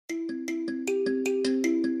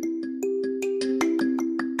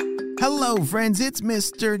Hello, friends, it's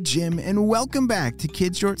Mr. Jim, and welcome back to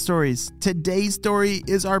Kids Short Stories. Today's story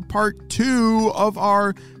is our part 2 of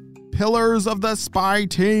our Pillars of the Spy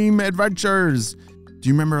Team adventures. Do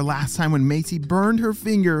you remember last time when Macy burned her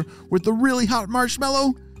finger with the really hot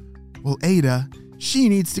marshmallow? Well, Ada, she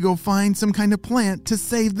needs to go find some kind of plant to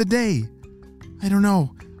save the day. I don't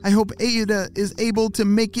know. I hope Ada is able to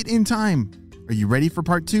make it in time. Are you ready for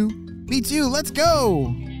part 2? Me too, let's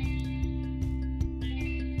go!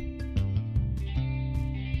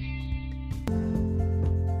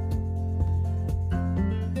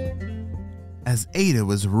 As Ada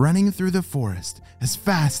was running through the forest as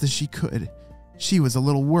fast as she could, she was a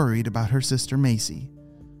little worried about her sister Macy.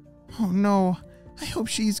 Oh no, I hope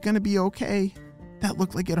she's gonna be okay. That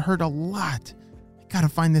looked like it hurt a lot. I gotta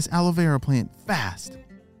find this aloe vera plant fast.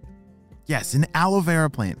 Yes, an aloe vera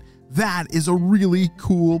plant. That is a really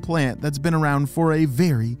cool plant that's been around for a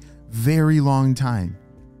very, very long time.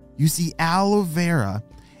 You see, aloe vera,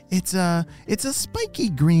 it's a spiky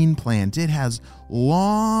green plant. It has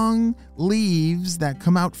long leaves that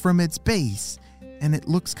come out from its base, and it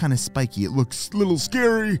looks kind of spiky. It looks a little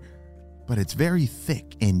scary, but it's very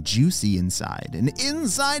thick and juicy inside, and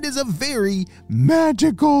inside is a very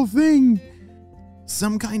magical thing.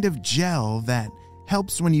 Some kind of gel that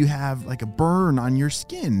helps when you have like a burn on your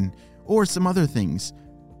skin or some other things.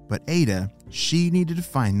 But Ada, she needed to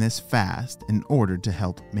find this fast in order to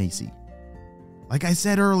help Macy. Like I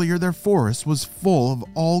said earlier, their forest was full of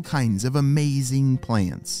all kinds of amazing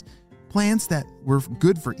plants. Plants that were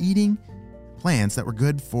good for eating, plants that were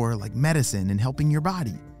good for like medicine and helping your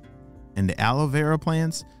body. And the aloe vera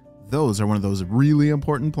plants, those are one of those really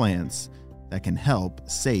important plants that can help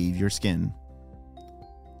save your skin.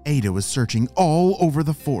 Ada was searching all over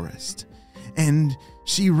the forest, and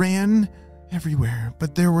she ran everywhere,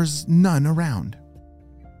 but there was none around.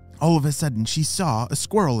 All of a sudden, she saw a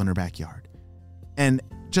squirrel in her backyard. And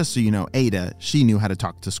just so you know, Ada, she knew how to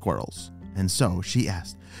talk to squirrels. And so she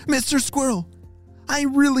asked, "Mr. Squirrel, I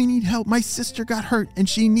really need help. My sister got hurt and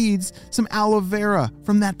she needs some aloe vera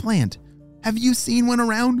from that plant. Have you seen one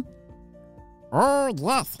around?" "Oh,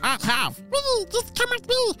 yes, I have. Wee, just come with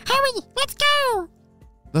me. Hurry, let's go."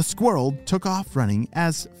 The squirrel took off running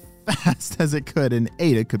as fast as it could, and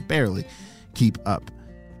Ada could barely keep up.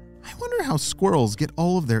 I wonder how squirrels get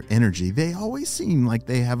all of their energy. They always seem like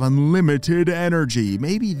they have unlimited energy.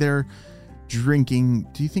 Maybe they're drinking.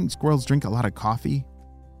 Do you think squirrels drink a lot of coffee?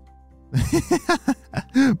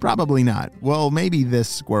 Probably not. Well, maybe this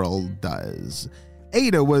squirrel does.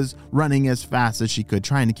 Ada was running as fast as she could,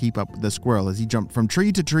 trying to keep up with the squirrel as he jumped from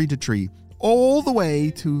tree to tree to tree, all the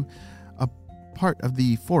way to a part of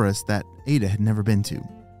the forest that Ada had never been to.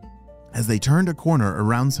 As they turned a corner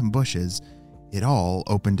around some bushes, it all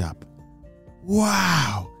opened up.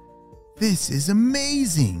 Wow, this is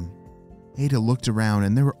amazing. Ada looked around,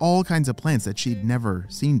 and there were all kinds of plants that she'd never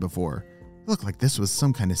seen before. It looked like this was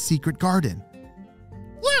some kind of secret garden.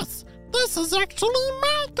 Yes, this is actually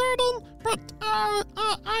my garden, but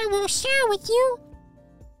I will share with you.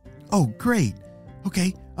 Oh, great.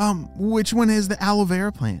 Okay, which one is the aloe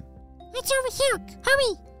vera plant? It's over here.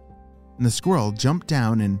 Hurry. And the squirrel jumped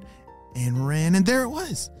down and ran, and there it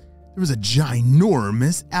was. There was a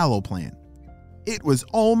ginormous aloe plant. It was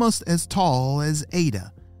almost as tall as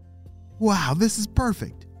Ada. Wow, this is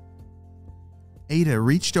perfect. Ada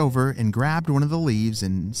reached over and grabbed one of the leaves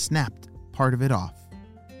and snapped part of it off.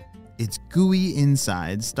 Its gooey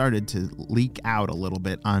inside started to leak out a little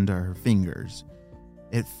bit onto her fingers.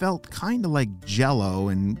 It felt kind of like jello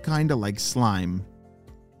and kind of like slime,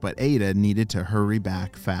 but Ada needed to hurry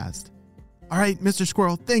back fast. All right, Mr.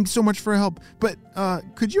 Squirrel, thanks so much for your help, but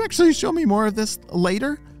could you actually show me more of this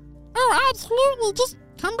later? Oh, absolutely. Just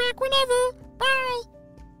come back whenever. Bye.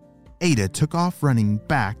 Ada took off running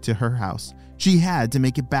back to her house. She had to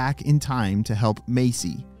make it back in time to help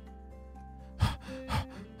Macy.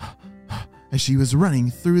 As she was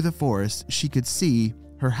running through the forest, she could see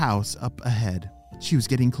her house up ahead. She was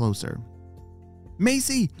getting closer.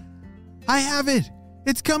 "Macy, I have it.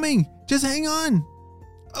 It's coming. Just hang on."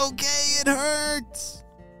 "Okay, it hurts."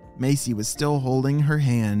 Macy was still holding her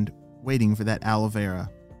hand, waiting for that aloe vera.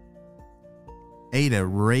 Ada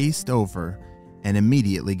raced over and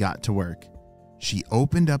immediately got to work. She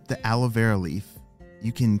opened up the aloe vera leaf.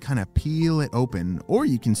 You can kind of peel it open, or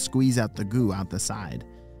you can squeeze out the goo out the side.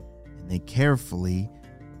 And they carefully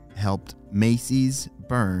helped Macy's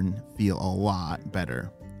burn feel a lot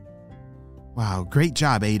better. "Wow, great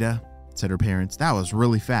job, Ada," said her parents. "That was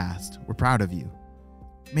really fast. We're proud of you."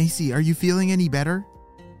 "Macy, are you feeling any better?"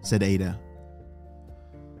 said Ada.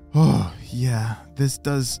 "Oh, yeah, this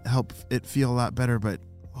does help it feel a lot better, but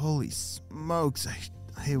holy smokes,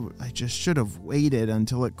 I just should have waited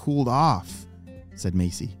until it cooled off, said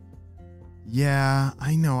Macy. Yeah,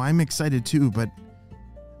 I know, I'm excited too, but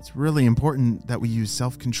it's really important that we use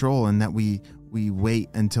self-control and that we wait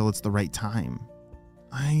until it's the right time.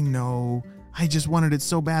 I know, I just wanted it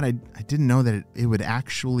so bad, I didn't know that it would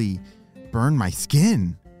actually burn my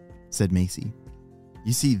skin, said Macy.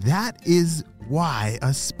 You see, that is why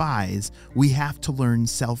us spies, we have to learn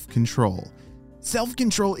self-control.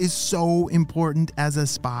 Self-control is so important as a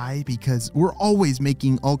spy because we're always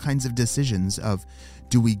making all kinds of decisions of,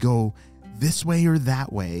 do we go this way or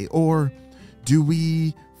that way? Or do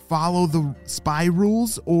we follow the spy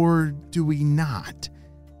rules or do we not?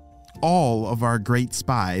 All of our great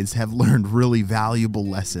spies have learned really valuable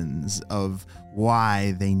lessons of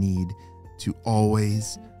why they need to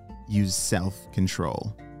always use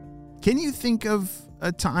self-control. Can you think of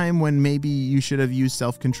a time when maybe you should have used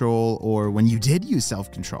self-control or when you did use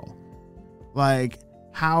self-control? Like,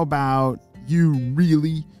 how about you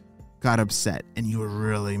really got upset and you were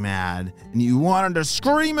really mad and you wanted to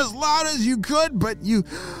scream as loud as you could, but you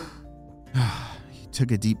took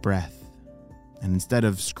a deep breath and instead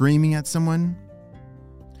of screaming at someone,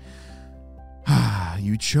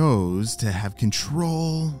 you chose to have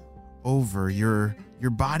control over your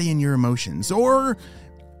body and your emotions. Or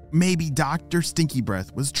maybe Dr. Stinky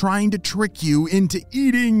Breath was trying to trick you into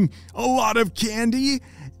eating a lot of candy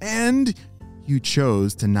and you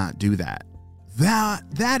chose to not do that.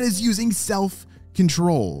 That is using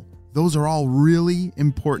self-control. Those are all really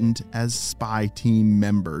important as spy team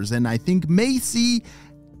members, and I think Macy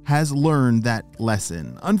has learned that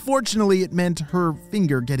lesson. Unfortunately, it meant her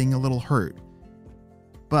finger getting a little hurt.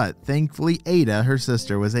 But thankfully, Ada, her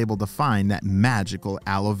sister, was able to find that magical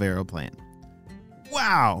aloe vera plant.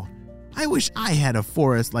 Wow! I wish I had a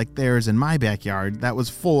forest like theirs in my backyard that was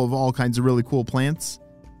full of all kinds of really cool plants.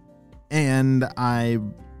 And I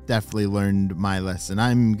definitely learned my lesson.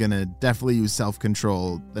 I'm gonna definitely use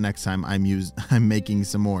self-control the next time I'm making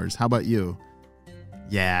s'mores. How about you?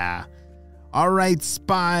 Yeah. All right,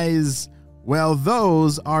 spies. Well,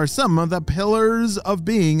 those are some of the pillars of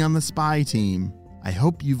being on the spy team. I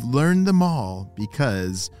hope you've learned them all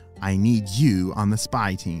because I need you on the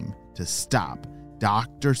spy team to stop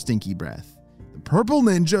Dr. Stinky Breath, the Purple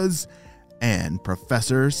Ninjas, and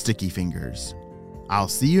Professor Sticky Fingers. I'll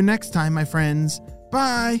see you next time, my friends.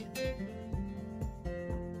 Bye!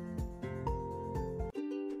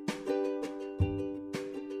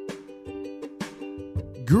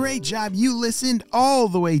 Great job, you listened all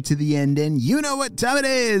the way to the end, and you know what time it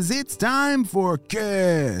is. It's time for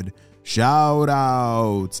Kid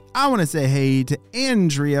Shoutouts. I want to say hey to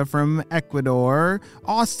Andrea from Ecuador,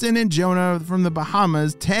 Austin and Jonah from the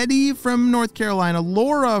Bahamas, Teddy from North Carolina,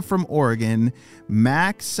 Laura from Oregon,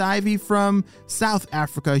 Max Ivy from South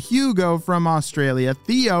Africa, Hugo from Australia,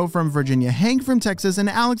 Theo from Virginia, Hank from Texas, and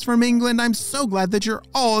Alex from England. I'm so glad that you're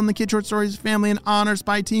all in the Kid Short Stories family and on our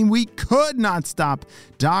spy team. We could not stop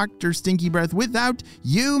Dr. Stinky Breath without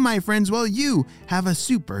you, my friends. Well, you have a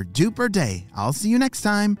super duper day. I'll see you next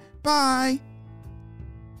time. Bye.